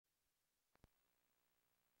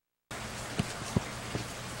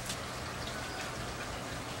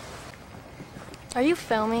Are you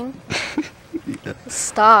filming? Yeah.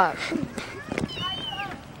 Stop.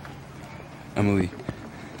 Emily.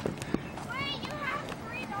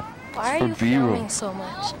 Why It's are you for B-roll. filming so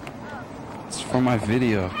much? It's for my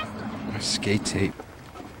video. My skate tape.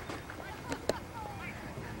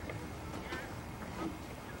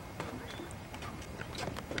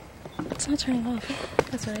 It's not turning off.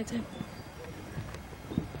 That's what I did.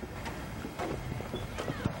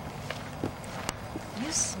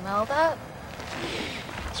 You smell that?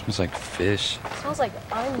 It smells like fish. It smells like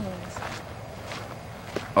onions.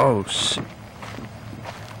 Oh, shit.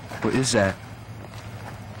 What is that?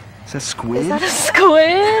 Is that squid? Is that a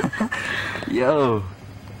squid? Yo.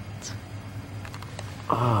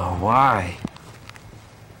 Oh, why?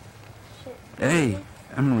 Shit. Hey,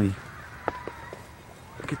 Emily.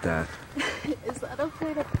 Look at that. Is that a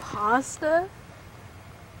plate of pasta?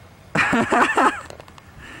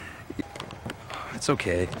 It's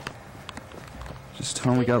okay. Just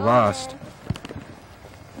tell them we got lost.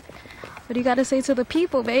 What do you gotta say to the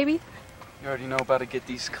people, baby? You already know about to get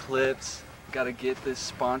these clips. Gotta get this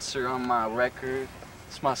sponsor on my record.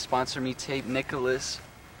 It's my sponsor me tape, Nicholas.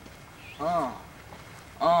 I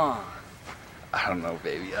don't know,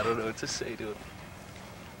 baby. I don't know what to say to him.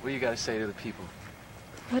 What do you gotta say to the people?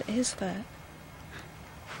 What is that?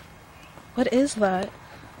 What is that?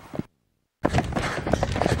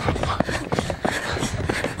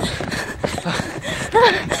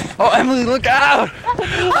 Oh, Emily, look out!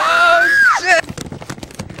 Oh,